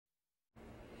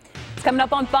It's coming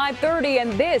up on 5:30,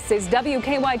 and this is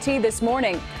WKYT This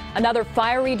Morning. Another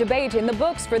fiery debate in the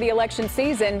books for the election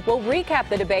season. We'll recap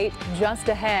the debate just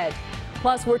ahead.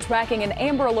 Plus, we're tracking an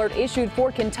Amber Alert issued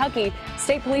for Kentucky.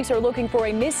 State police are looking for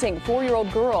a missing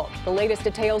 4-year-old girl. The latest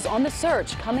details on the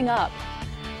search coming up.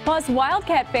 Plus,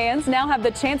 Wildcat fans now have the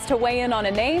chance to weigh in on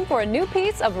a name for a new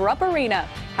piece of Rupp Arena.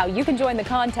 How you can join the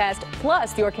contest,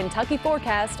 plus your Kentucky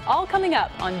forecast, all coming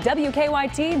up on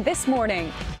WKYT This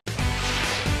Morning.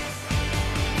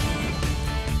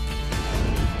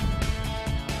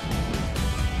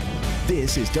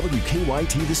 This is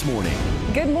WKYT This Morning.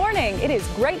 Good morning. It is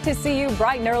great to see you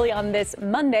bright and early on this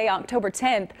Monday, October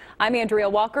 10th. I'm Andrea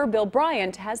Walker. Bill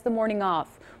Bryant has the morning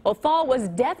off. Well, fall was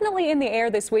definitely in the air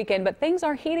this weekend, but things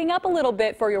are heating up a little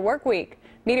bit for your work week.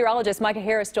 Meteorologist Micah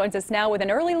Harris joins us now with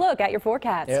an early look at your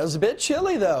forecast. It was a bit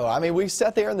chilly, though. I mean, we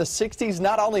sat there in the 60s.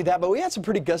 Not only that, but we had some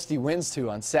pretty gusty winds, too,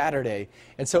 on Saturday.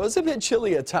 And so it was a bit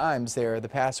chilly at times there the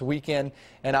past weekend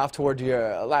and off toward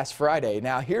your last Friday.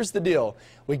 Now, here's the deal.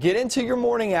 We get into your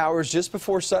morning hours just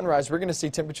before sunrise. We're going to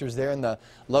see temperatures there in the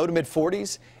low to mid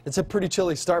 40s. It's a pretty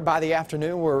chilly start by the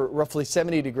afternoon. We're roughly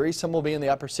 70 degrees. Some will be in the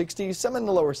upper 60s, some in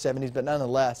the lower 70s, but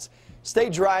nonetheless.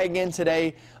 Stay dry again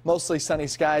today, mostly sunny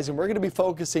skies, and we're going to be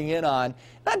focusing in on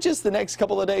not just the next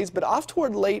couple of days, but off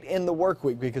toward late in the work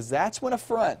week, because that's when a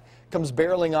front comes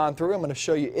barreling on through. I'm going to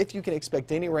show you if you can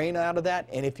expect any rain out of that,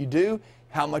 and if you do,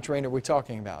 how much rain are we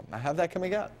talking about? I have that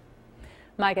coming up.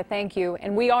 Micah, thank you.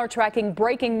 And we are tracking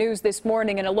breaking news this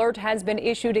morning. An alert has been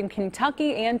issued in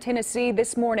Kentucky and Tennessee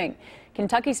this morning.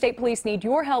 Kentucky State Police need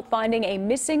your help finding a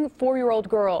missing 4-year-old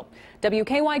girl.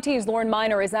 WKYT's Lauren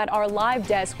Miner is at our live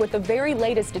desk with the very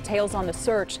latest details on the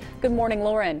search. Good morning,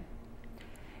 Lauren.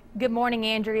 Good morning,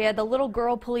 Andrea. The little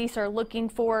girl police are looking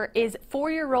for is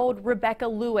 4-year-old Rebecca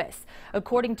Lewis.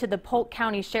 According to the Polk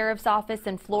County Sheriff's Office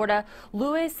in Florida,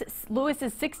 Lewis's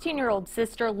 16-year-old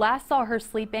sister last saw her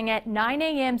sleeping at 9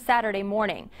 a.m. Saturday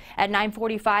morning. At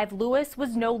 9:45, Lewis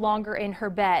was no longer in her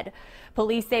bed.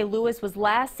 Police say Lewis was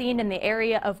last seen in the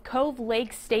area of Cove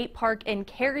Lake State Park in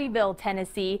Caryville,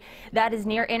 Tennessee. That is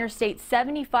near Interstate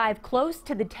 75, close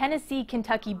to the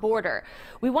Tennessee-Kentucky border.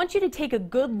 We want you to take a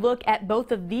good look at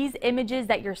both of these images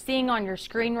that you're seeing on your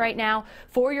screen right now.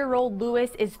 4-year-old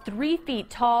Lewis is 3 feet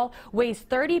tall, weighs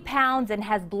 30 pounds, and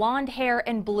has blonde hair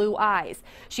and blue eyes.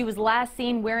 She was last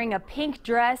seen wearing a pink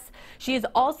dress. She is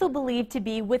also believed to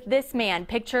be with this man,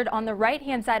 pictured on the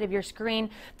right-hand side of your screen,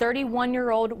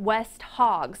 31-year-old West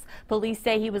Hoggs. Police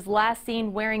say he was last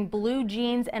seen wearing blue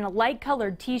jeans and a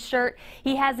light-colored t-shirt.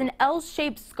 He has an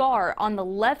L-shaped scar on the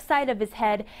left side of his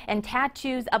head and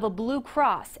tattoos of a blue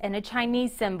cross and a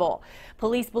Chinese symbol.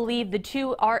 Police believe the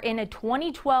two are in a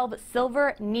 2012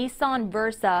 silver Nissan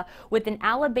Versa with an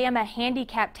Alabama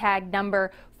handicap tag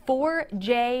number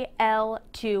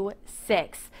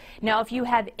 4JL26. Now, if you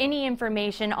have any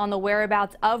information on the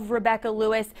whereabouts of Rebecca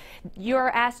Lewis, you're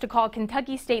asked to call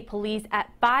Kentucky State Police at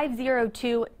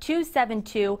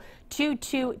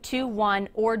 502-272-2221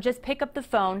 or just pick up the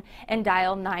phone and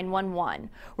dial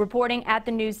 911. Reporting at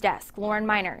the news desk, Lauren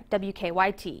Miner,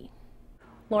 WKYT.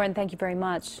 Lauren, thank you very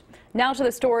much. Now to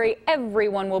the story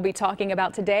everyone will be talking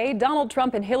about today. Donald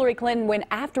Trump and Hillary Clinton went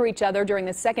after each other during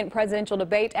the second presidential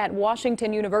debate at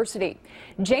Washington University.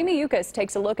 Jamie Yukas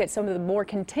takes a look at some of the more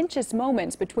contentious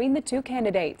moments between the two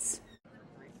candidates.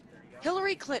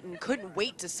 Hillary Clinton couldn't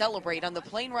wait to celebrate on the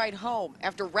plane ride home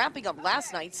after wrapping up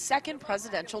last night's second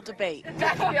presidential debate.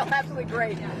 I feel absolutely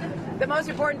great. The most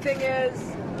important thing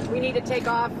is we need to take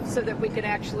off so that we can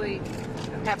actually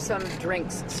have some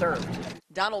drinks served.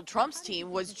 Donald Trump's team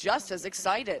was just as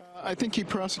excited. I think he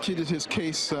prosecuted his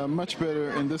case much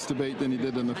better in this debate than he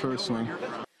did in the first one.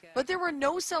 But there were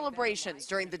no celebrations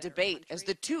during the debate as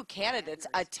the two candidates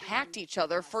attacked each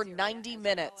other for 90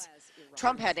 minutes.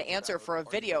 Trump had to answer for a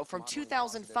video from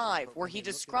 2005 where he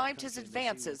described his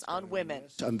advances on women.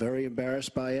 I'm very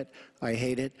embarrassed by it. I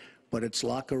hate it, but it's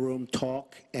locker room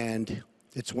talk, and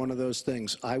it's one of those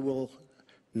things. I will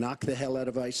knock the hell out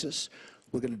of ISIS.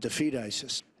 We're going to defeat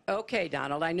ISIS. Okay,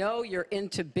 Donald, I know you're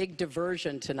into big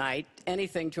diversion tonight,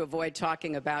 anything to avoid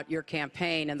talking about your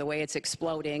campaign and the way it's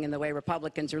exploding and the way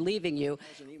Republicans are leaving you.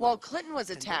 While Clinton was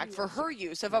attacked for her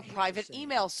use of a private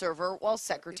email server while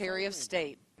Secretary of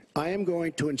State. I am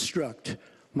going to instruct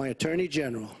my Attorney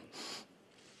General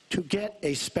to get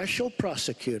a special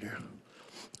prosecutor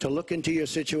to look into your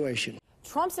situation.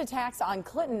 Trump's attacks on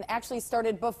Clinton actually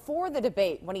started before the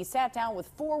debate when he sat down with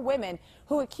 4 women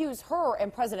who accused her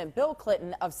and President Bill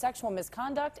Clinton of sexual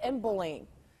misconduct and bullying.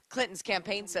 Clinton's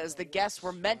campaign says the guests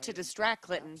were meant to distract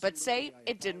Clinton, but say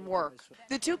it didn't work.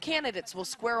 The two candidates will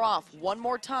square off one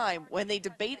more time when they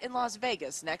debate in Las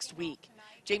Vegas next week.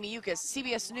 Jamie Yukas,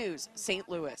 CBS News, St.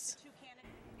 Louis.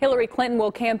 Hillary Clinton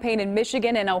will campaign in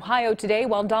Michigan and Ohio today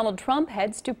while Donald Trump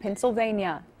heads to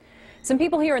Pennsylvania. Some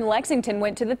people here in Lexington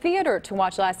went to the theater to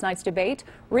watch last night's debate.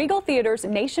 Regal Theaters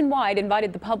nationwide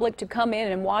invited the public to come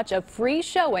in and watch a free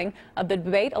showing of the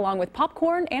debate along with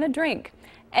popcorn and a drink.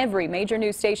 Every major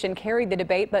news station carried the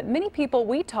debate, but many people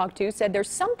we talked to said there's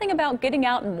something about getting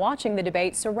out and watching the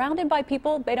debate surrounded by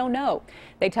people they don't know.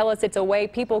 They tell us it's a way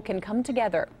people can come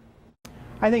together.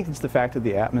 I think it's the fact of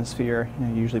the atmosphere.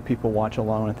 Usually people watch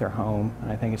alone at their home.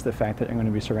 I think it's the fact that they're going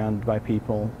to be surrounded by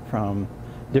people from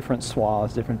different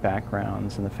swaths, different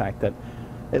backgrounds, and the fact that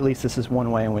at least this is one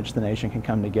way in which the nation can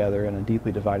come together in a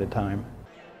deeply divided time.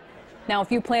 Now,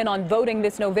 if you plan on voting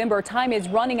this November, time is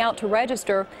running out to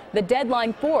register. The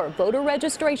deadline for voter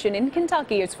registration in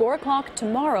Kentucky is 4 o'clock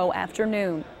tomorrow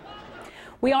afternoon.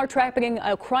 We are tracking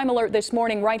a crime alert this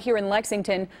morning right here in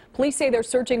Lexington. Police say they're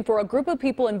searching for a group of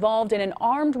people involved in an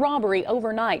armed robbery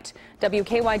overnight.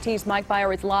 WKYT's Mike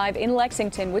Byer is live in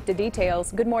Lexington with the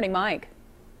details. Good morning, Mike.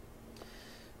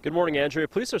 Good morning, Andrea.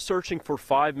 Police are searching for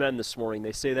 5 men this morning.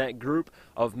 They say that group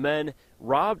of men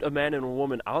robbed a man and a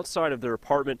woman outside of their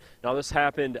apartment. Now, this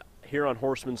happened here on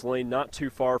Horseman's Lane, not too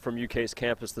far from UK's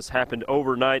campus. This happened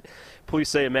overnight. Police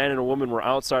say a man and a woman were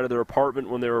outside of their apartment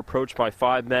when they were approached by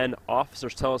 5 men.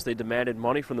 Officers tell us they demanded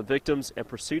money from the victims and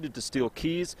proceeded to steal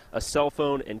keys, a cell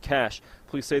phone, and cash.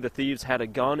 Police say the thieves had a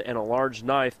gun and a large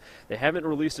knife. They haven't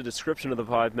released a description of the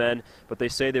 5 men, but they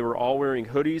say they were all wearing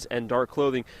hoodies and dark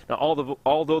clothing. Now,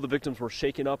 although the victims were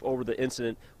shaken up over the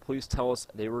incident, police tell us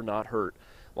they were not hurt.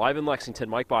 Live in Lexington,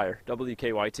 Mike Byer,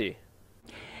 WKYT.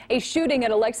 A shooting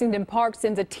at a Lexington park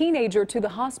sends a teenager to the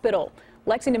hospital.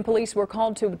 Lexington police were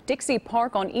called to Dixie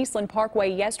Park on Eastland Parkway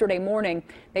yesterday morning.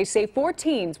 They say 4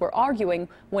 teens were arguing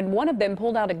when one of them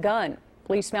pulled out a gun.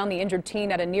 Police found the injured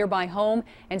teen at a nearby home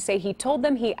and say he told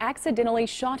them he accidentally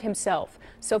shot himself.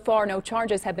 So far, no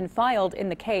charges have been filed in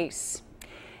the case.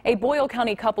 A Boyle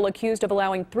County couple accused of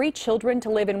allowing 3 children to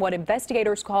live in what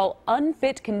investigators call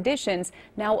unfit conditions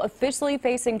now officially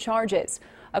facing charges.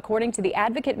 According to the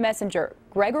Advocate Messenger,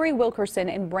 Gregory Wilkerson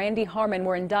and Brandy Harmon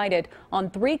were indicted on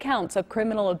 3 counts of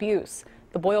criminal abuse.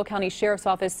 The Boyle County Sheriff's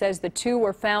Office says the 2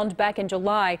 were found back in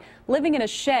July living in a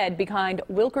shed behind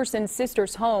Wilkerson's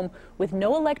sister's home with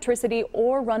no electricity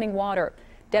or running water.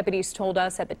 Deputies told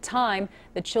us at the time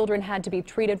the children had to be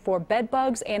treated for bed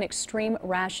bugs and extreme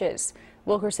rashes.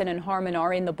 Wilkerson and Harmon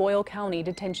are in the Boyle County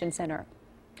Detention Center.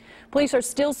 Police are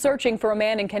still searching for a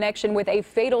man in connection with a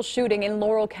fatal shooting in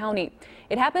Laurel County.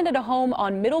 It happened at a home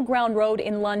on Middle Ground Road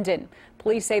in London.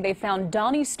 Police say they found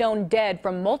Donnie Stone dead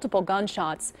from multiple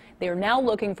gunshots. They are now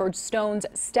looking for Stone's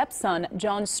stepson,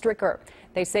 John Stricker.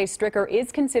 They say Stricker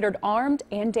is considered armed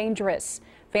and dangerous.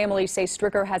 Families say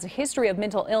Stricker has a history of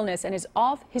mental illness and is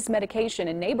off his medication,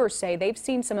 and neighbors say they've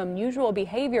seen some unusual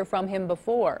behavior from him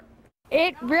before.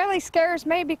 It really scares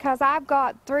me because I've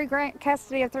got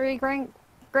custody of 3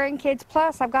 grandkids,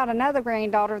 plus I've got another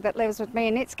granddaughter that lives with me,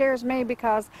 and it scares me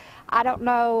because I don't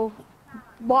know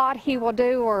what he will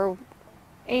do or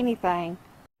anything.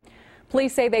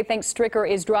 Police say they think Stricker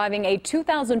is driving a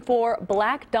 2004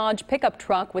 black Dodge pickup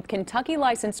truck with Kentucky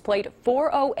license plate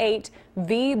 408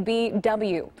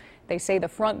 VBW. They say the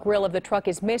front grille of the truck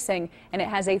is missing and it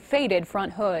has a faded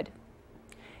front hood.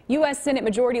 U.S. Senate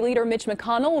Majority Leader Mitch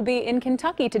McConnell will be in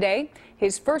Kentucky today.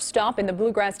 His first stop in the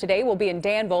Bluegrass today will be in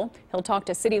Danville. He'll talk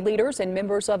to city leaders and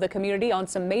members of the community on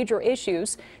some major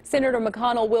issues. Senator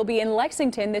McConnell will be in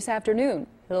Lexington this afternoon.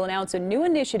 He'll announce a new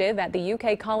initiative at the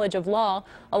UK College of Law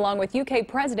along with UK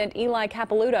President Eli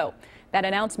Capilouto. That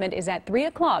announcement is at 3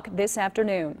 o'clock this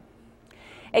afternoon.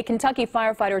 A Kentucky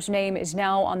firefighter's name is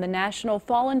now on the National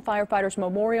Fallen Firefighters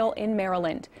Memorial in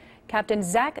Maryland. Captain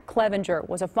Zach Clevenger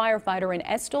was a firefighter in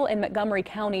Estill and Montgomery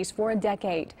counties for a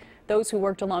decade. Those who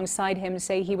worked alongside him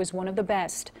say he was one of the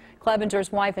best.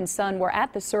 Clevenger's wife and son were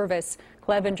at the service.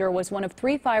 Clevenger was one of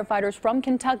 3 firefighters from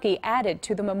Kentucky added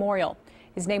to the memorial.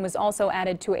 His name was also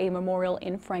added to a memorial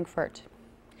in Frankfort.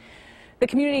 The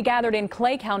community gathered in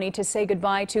Clay County to say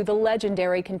goodbye to the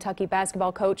legendary Kentucky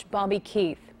basketball coach Bobby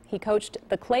Keith. He coached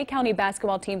the Clay County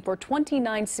basketball team for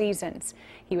 29 seasons.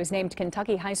 He was named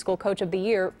Kentucky High School Coach of the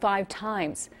Year 5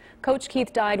 times. Coach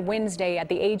Keith died Wednesday at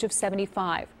the age of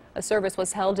 75. A service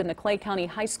was held in the Clay County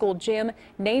High School gym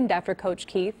named after Coach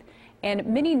Keith, and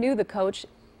many knew the coach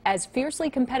as fiercely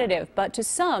competitive, but to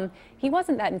some, he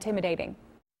wasn't that intimidating.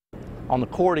 On the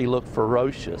court, he looked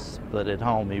ferocious, but at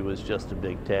home, he was just a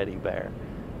big teddy bear.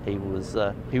 He was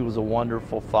a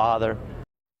wonderful father.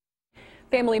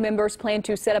 Family members plan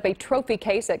to set up a trophy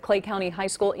case at Clay County High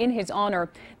School in his honor.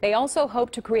 They also hope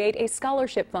to create a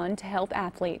scholarship fund to help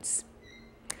athletes.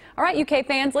 All right, UK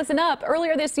fans, listen up.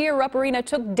 Earlier this year, Rupp Arena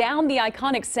took down the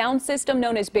iconic sound system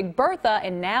known as Big Bertha,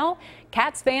 and now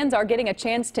Cats fans are getting a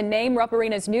chance to name Rupp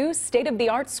Arena's new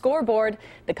state-of-the-art scoreboard.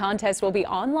 The contest will be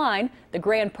online. The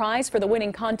grand prize for the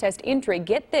winning contest entry,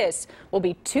 get this, will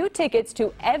be 2 tickets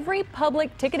to every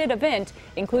public ticketed event,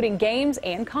 including games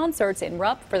and concerts in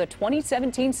Rupp for the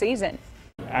 2017 season.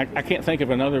 I can't think of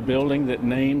another building that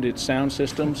named its sound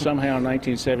system. Somehow in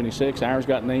 1976, ours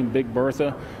got named Big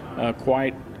Bertha,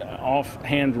 quite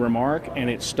offhand remark, and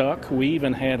it stuck. We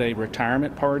even had a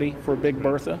retirement party for Big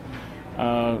Bertha.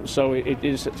 So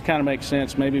it kind of makes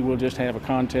sense. Maybe we'll just have a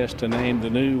contest to name the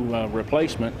new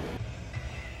replacement.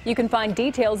 You can find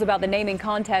details about the naming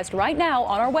contest right now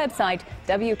on our website,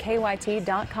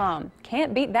 WKYT.com.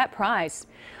 Can't beat that prize.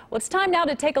 Well, it's time now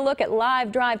to take a look at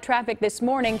live drive traffic this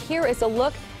morning. Here is a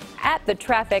look at the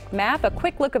traffic map. A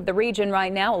quick look of the region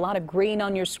right now. A lot of green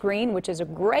on your screen, which is a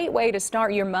great way to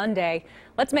start your Monday.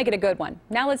 Let's make it a good one.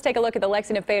 Now let's take a look at the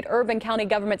Lexington-Fayette-Urban County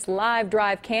Government's live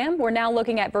drive cam. We're now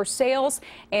looking at Versailles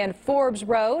and Forbes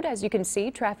Road. As you can see,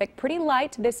 traffic pretty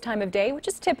light this time of day, which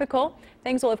is typical.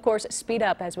 Things will, of course, speed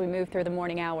up as we move through the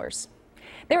morning hours.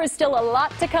 There is still a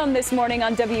lot to come this morning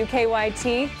on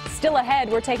WKYT. Still ahead,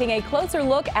 we're taking a closer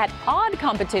look at odd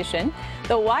competition,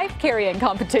 the wife carrying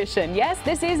competition. Yes,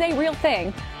 this is a real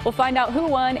thing. We'll find out who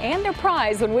won and their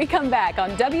prize when we come back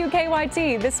on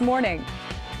WKYT this morning.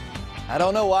 I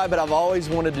don't know why, but I've always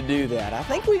wanted to do that. I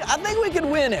think we could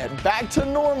win it. Back to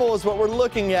normal is what we're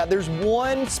looking at. There's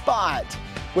one spot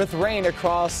with rain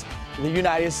across the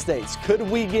United States. Could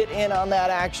we get in on that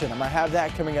action? I'm going to have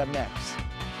that coming up next.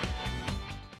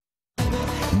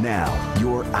 Now,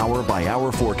 your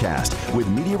hour-by-hour forecast with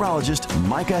meteorologist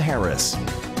Micah Harris.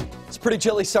 It's a pretty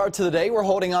chilly start to the day. We're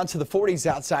holding on to the 40s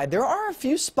outside. There are a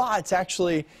few spots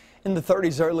actually in the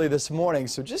 30s early this morning,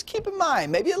 so just keep in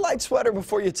mind, maybe a light sweater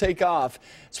before you take off.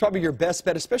 It's probably your best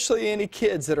bet, especially any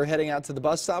kids that are heading out to the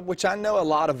bus stop, which I know a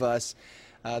lot of us,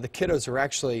 the kiddos are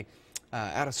actually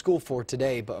out of school for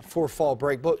today, but for fall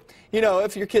break. But, you know,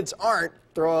 if your kids aren't,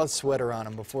 throw a sweater on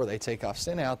them before they take off.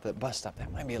 Standing out the bus stop, that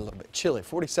might be a little bit chilly.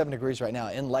 47 degrees right now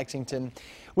in Lexington.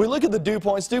 We look at the dew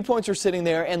points. Dew points are sitting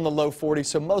there in the low 40s,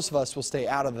 so most of us will stay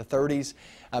out of the 30s,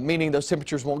 meaning those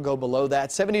temperatures won't go below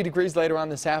that. 70 degrees later on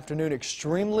this afternoon.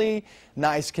 Extremely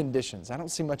nice conditions. I don't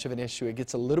see much of an issue. It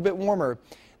gets a little bit warmer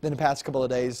than the past couple of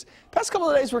days. Past couple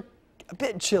of days were a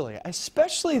bit chilly,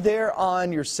 especially there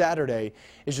on your Saturday.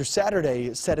 Is your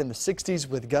Saturday set in the 60s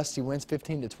with gusty winds,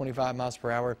 15 to 25 miles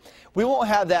per hour? We won't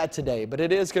have that today, but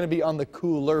it is going to be on the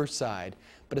cooler side,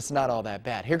 but it's not all that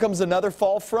bad. Here comes another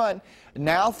fall front.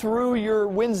 Now through your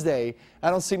Wednesday, I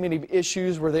don't see many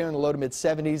issues. We're there in the low to mid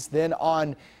 70s. Then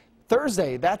on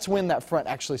Thursday, that's when that front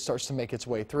actually starts to make its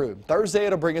way through. Thursday,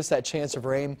 it'll bring us that chance of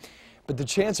rain. But the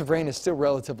chance of rain is still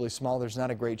relatively small. There's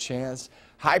not a great chance.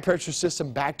 High pressure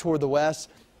system back toward the west,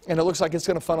 and it looks like it's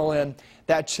going to funnel in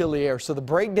that chilly air. So the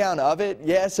breakdown of it,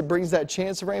 yes, it brings that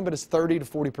chance of rain, but it's 30 to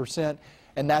 40%,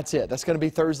 and that's it. That's going to be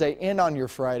Thursday and on your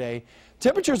Friday.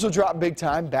 Temperatures will drop big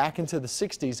time, back into the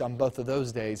 60s on both of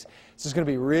those days. So it's going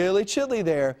to be really chilly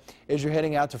there as you're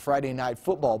heading out to Friday night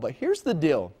football. But here's the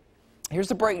deal. Here's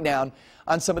the breakdown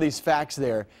on some of these facts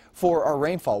there for our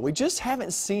rainfall. We just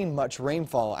haven't seen much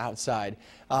rainfall outside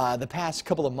the past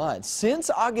couple of months. Since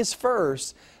August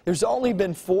 1st, there's only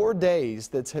been 4 days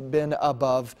that have been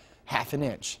above ½ an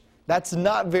inch. That's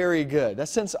not very good.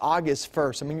 That's since August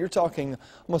 1st. I mean, you're talking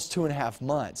almost 2.5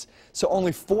 months. So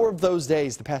only 4 of those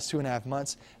days, the past 2.5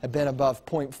 months, have been above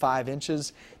 0.5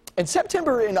 inches. And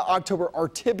September and October are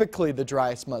typically the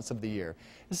driest months of the year.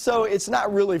 So it's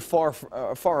not really far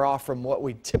off from what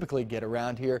we typically get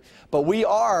around here. But we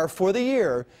are, for the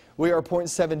year, we are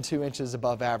 0.72 inches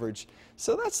above average.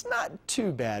 So that's not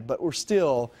too bad, but we're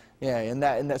still, yeah, in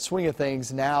that swing of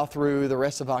things now through the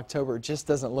rest of October. It just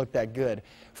doesn't look that good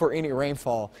for any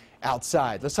rainfall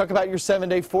outside. Let's talk about your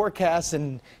 7-day forecast,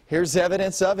 and here's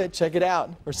evidence of it. Check it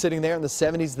out. We're sitting there in the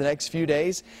 70s the next few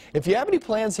days. If you have any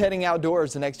plans heading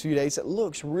outdoors the next few days, it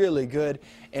looks really good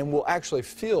and will actually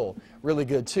feel really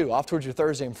good too. Off towards your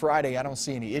Thursday and Friday, I don't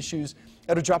see any issues.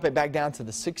 It'll drop it back down to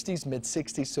the 60s,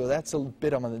 mid-60s, so that's a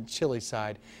bit on the chilly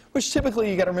side, which typically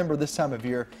you got to remember this time of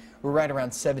year, we're right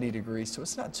around 70 degrees, so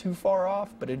it's not too far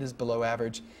off, but it is below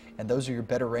average, and those are your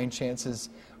better rain chances.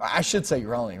 I should say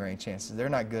your only rain chances. They're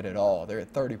not good at all. They're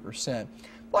at 30%.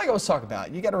 Like I was talking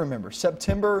about, you got to remember,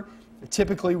 September,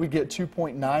 typically we get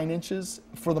 2.9 inches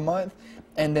for the month,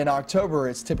 And then October,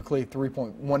 it's typically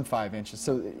 3.15 inches.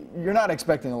 So you're not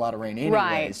expecting a lot of rain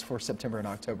anyways for September and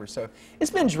October. So it's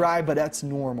been dry, but that's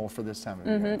normal for this time of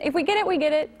year. If we get it, we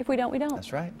get it. If we don't, we don't.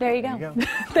 That's right. There you go.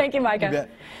 Thank you, Micah. You bet.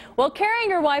 Well, carrying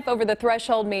your wife over the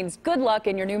threshold means good luck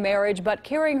in your new marriage, but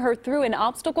carrying her through an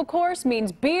obstacle course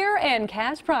means beer and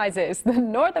cash prizes. The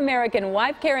North American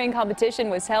Wife Carrying Competition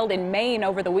was held in Maine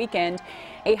over the weekend.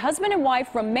 A husband and wife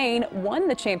from Maine won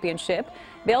the championship.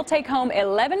 They'll take home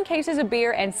 11 cases of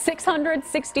beer and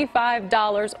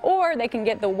 $665, or they can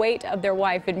get the weight of their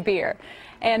wife in beer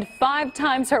and 5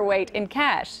 times her weight in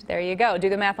cash. There you go. Do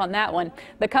the math on that one.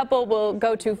 The couple will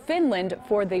go to Finland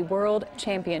for the World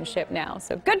Championship now.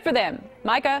 So good for them.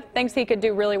 Micah thinks he could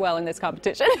do really well in this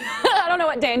competition. I don't know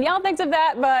what Danielle thinks of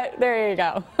that, but there you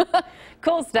go.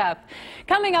 Cool stuff.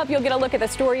 Coming up, you'll get a look at the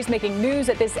stories making news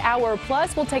at this hour.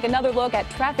 Plus, we'll take another look at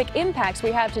traffic impacts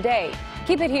we have today.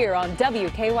 Keep it here on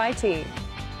WKYT.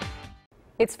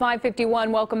 It's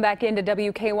 5:51. Welcome back into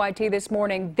WKYT this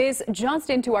morning. This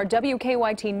just into our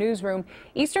WKYT newsroom.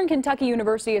 Eastern Kentucky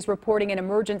University is reporting an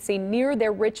emergency near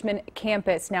their Richmond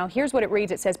campus. Now, here's what it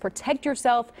reads. It says, protect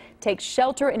yourself, take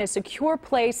shelter in a secure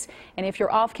place, and if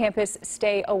you're off campus,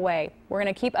 stay away. We're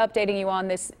going to keep updating you on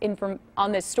this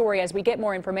story as we get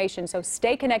more information, so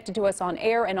stay connected to us on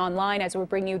air and online as we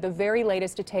bring you the very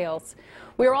latest details.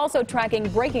 We are also tracking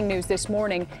breaking news this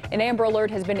morning. An Amber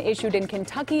Alert has been issued in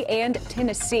Kentucky and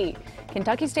Tennessee.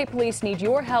 Kentucky State Police need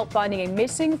your help finding a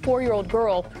missing 4-year-old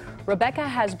girl. Rebecca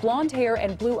has blonde hair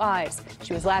and blue eyes.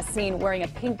 She was last seen wearing a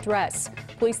pink dress.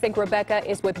 Police think Rebecca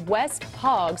is with West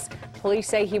Hoggs. Police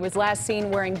say he was last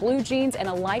seen wearing blue jeans and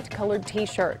a light-colored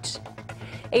T-shirt.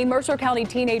 A Mercer County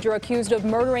teenager accused of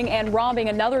murdering and robbing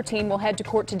another teen will head to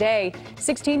court today.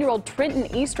 16-year-old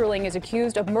Trenton Easterling is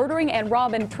accused of murdering and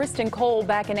robbing Tristan Cole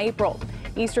back in April.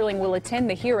 Easterling will attend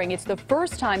the hearing. It's the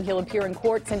first time he'll appear in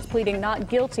court since pleading not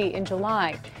guilty in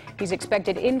July. He's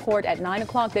expected in court at 9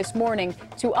 o'clock this morning.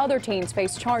 2 other teens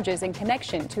face charges in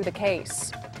connection to the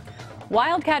case.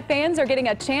 Wildcat fans are getting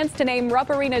a chance to name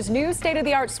Rupp Arena's new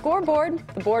state-of-the-art scoreboard.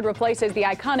 The board replaces the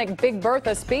iconic Big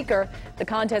Bertha speaker. The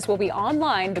contest will be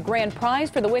online. The grand prize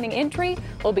for the winning entry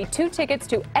will be 2 tickets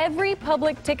to every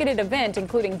public ticketed event,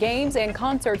 including games and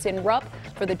concerts in Rupp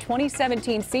for the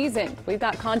 2017 season. We've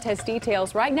got contest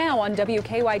details right now on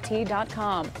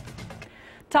WKYT.com.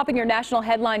 Topping your national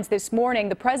headlines this morning,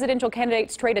 the presidential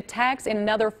candidates trade attacks in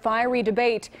another fiery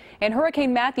debate. And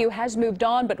Hurricane Matthew has moved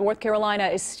on, but North Carolina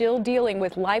is still dealing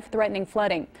with life-threatening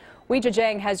flooding. Weijia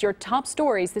Zhang has your top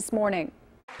stories this morning.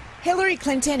 Hillary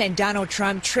Clinton and Donald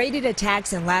Trump traded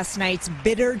attacks in last night's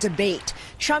bitter debate.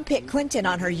 Trump hit Clinton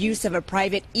on her use of a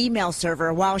private email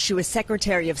server while she was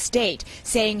Secretary of State,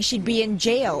 saying she'd be in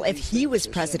jail if he was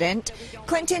president.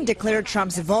 Clinton declared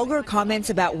Trump's vulgar comments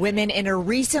about women in a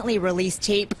recently released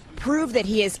tape prove that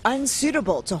he is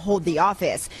unsuitable to hold the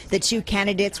office. The 2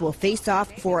 candidates will face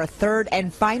off for a 3rd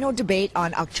and final debate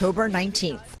on October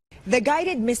 19th. The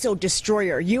guided missile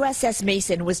destroyer USS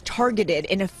Mason was targeted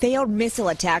in a failed missile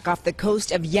attack off the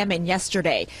coast of Yemen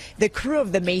yesterday. The crew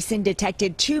of the Mason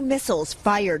detected 2 missiles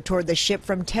fired toward the ship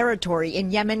from territory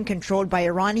in Yemen controlled by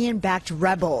Iranian-backed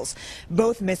rebels.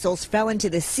 Both missiles fell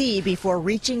into the sea before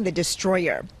reaching the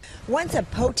destroyer. Once a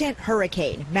potent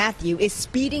hurricane, Matthew is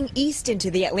speeding east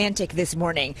into the Atlantic this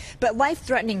morning, but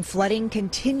life-threatening flooding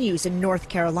continues in North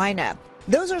Carolina.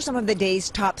 Those are some of the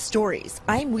day's top stories.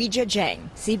 I'm Weijia Zhang,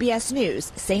 CBS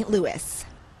News, St. Louis.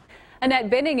 Annette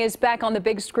Bening is back on the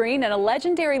big screen and a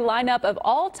legendary lineup of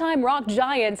all-time rock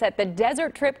giants at the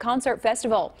Desert Trip Concert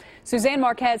Festival. Suzanne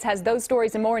Marquez has those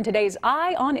stories and more in today's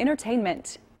Eye on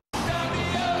Entertainment.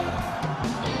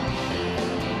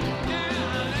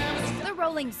 The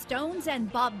Rolling Stones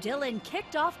and Bob Dylan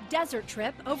kicked off Desert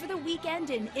Trip over the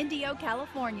weekend in Indio,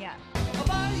 California.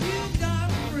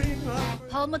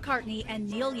 Paul McCartney and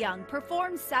Neil Young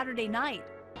performed Saturday night.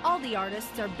 All the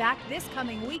artists are back this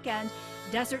coming weekend.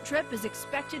 Desert Trip is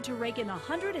expected to rake in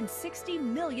 $160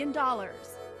 million.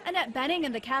 Annette Bening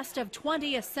and the cast of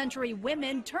 20th Century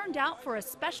Women turned out for a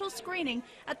special screening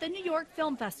at the New York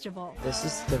Film Festival. This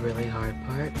is the really hard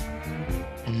part,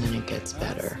 and then it gets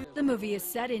better. The movie is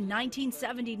set in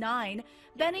 1979.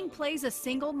 Bening plays a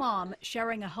single mom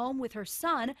sharing a home with her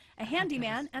son, a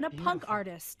handyman, and a punk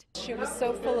artist. She was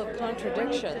so full of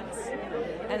contradictions,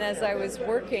 and as I was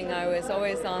working, I was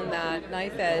always on that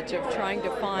knife edge of trying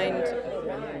to find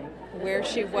where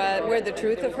she was, where the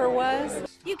truth of her was.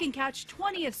 You can catch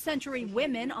 20th Century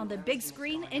Women on the big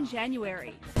screen in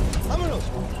January.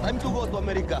 Time to go to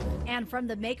America. And from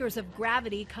the makers of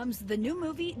Gravity comes the new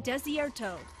movie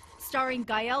Desierto, starring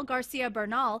Gael Garcia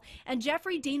Bernal and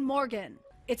Jeffrey Dean Morgan.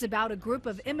 It's about a group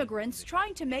of immigrants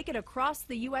trying to make it across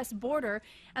the U.S. border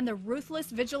and the ruthless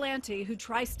vigilante who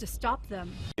tries to stop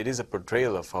them. It is a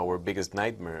portrayal of our biggest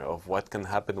nightmare of what can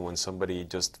happen when somebody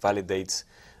just validates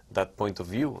that point of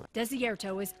view.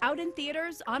 Desierto is out in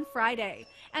theaters on Friday.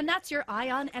 And that's your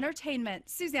Eye on Entertainment.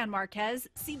 Suzanne Marquez,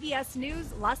 CBS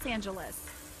News, Los Angeles.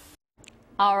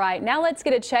 All right, now let's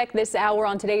get a check this hour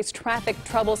on today's traffic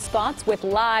trouble spots with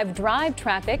live drive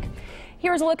traffic.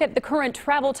 Here's a look at the current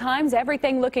travel times.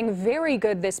 Everything looking very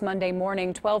good this Monday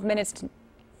morning. 12 minutes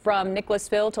from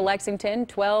Nicholasville to Lexington,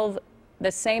 12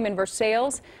 the same in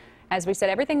Versailles. As we said,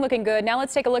 everything looking good. Now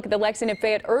let's take a look at the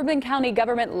Lexington-Fayette Urban County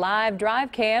Government live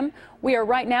drive cam. We are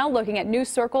right now looking at New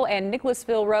Circle and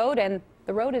Nicholasville Road, and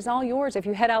the road is all yours if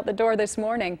you head out the door this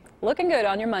morning. Looking good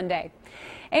on your Monday.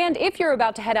 And if you're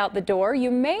about to head out the door, you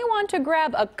may want to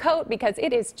grab a coat because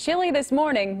it is chilly this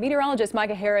morning. Meteorologist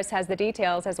Micah Harris has the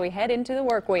details as we head into the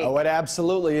work week. Oh, it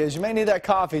absolutely is. You may need that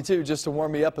coffee, too, just to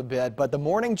warm you up a bit. But the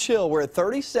morning chill, we're at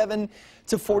 37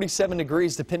 to 47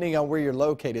 degrees, depending on where you're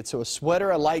located. So a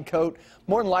sweater, a light coat,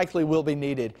 more than likely will be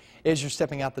needed as you're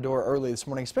stepping out the door early this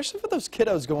morning, especially for those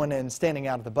kiddos going in and standing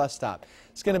out at the bus stop.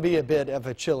 It's going to be a bit of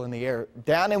a chill in the air.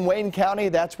 Down in Wayne County,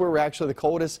 that's where we're actually the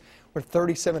coldest. We're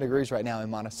 37 degrees right now in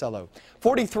Monticello.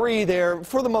 43 there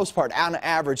for the most part on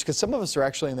average, because some of us are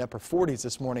actually in the upper 40s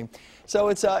this morning. So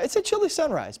it's a chilly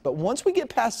sunrise. But once we get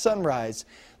past sunrise,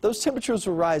 those temperatures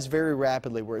will rise very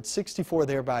rapidly. We're at 64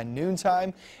 there by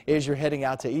noontime as you're heading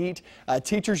out to eat.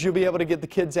 Teachers, you'll be able to get the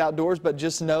kids outdoors, but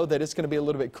just know that it's going to be a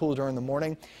little bit cool during the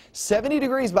morning. 70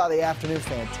 degrees by the afternoon.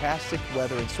 Fantastic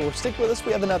weather in store. Stick with us.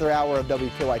 We have another hour of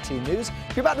WKYT News.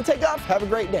 If you're about to take off, have a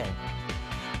great day.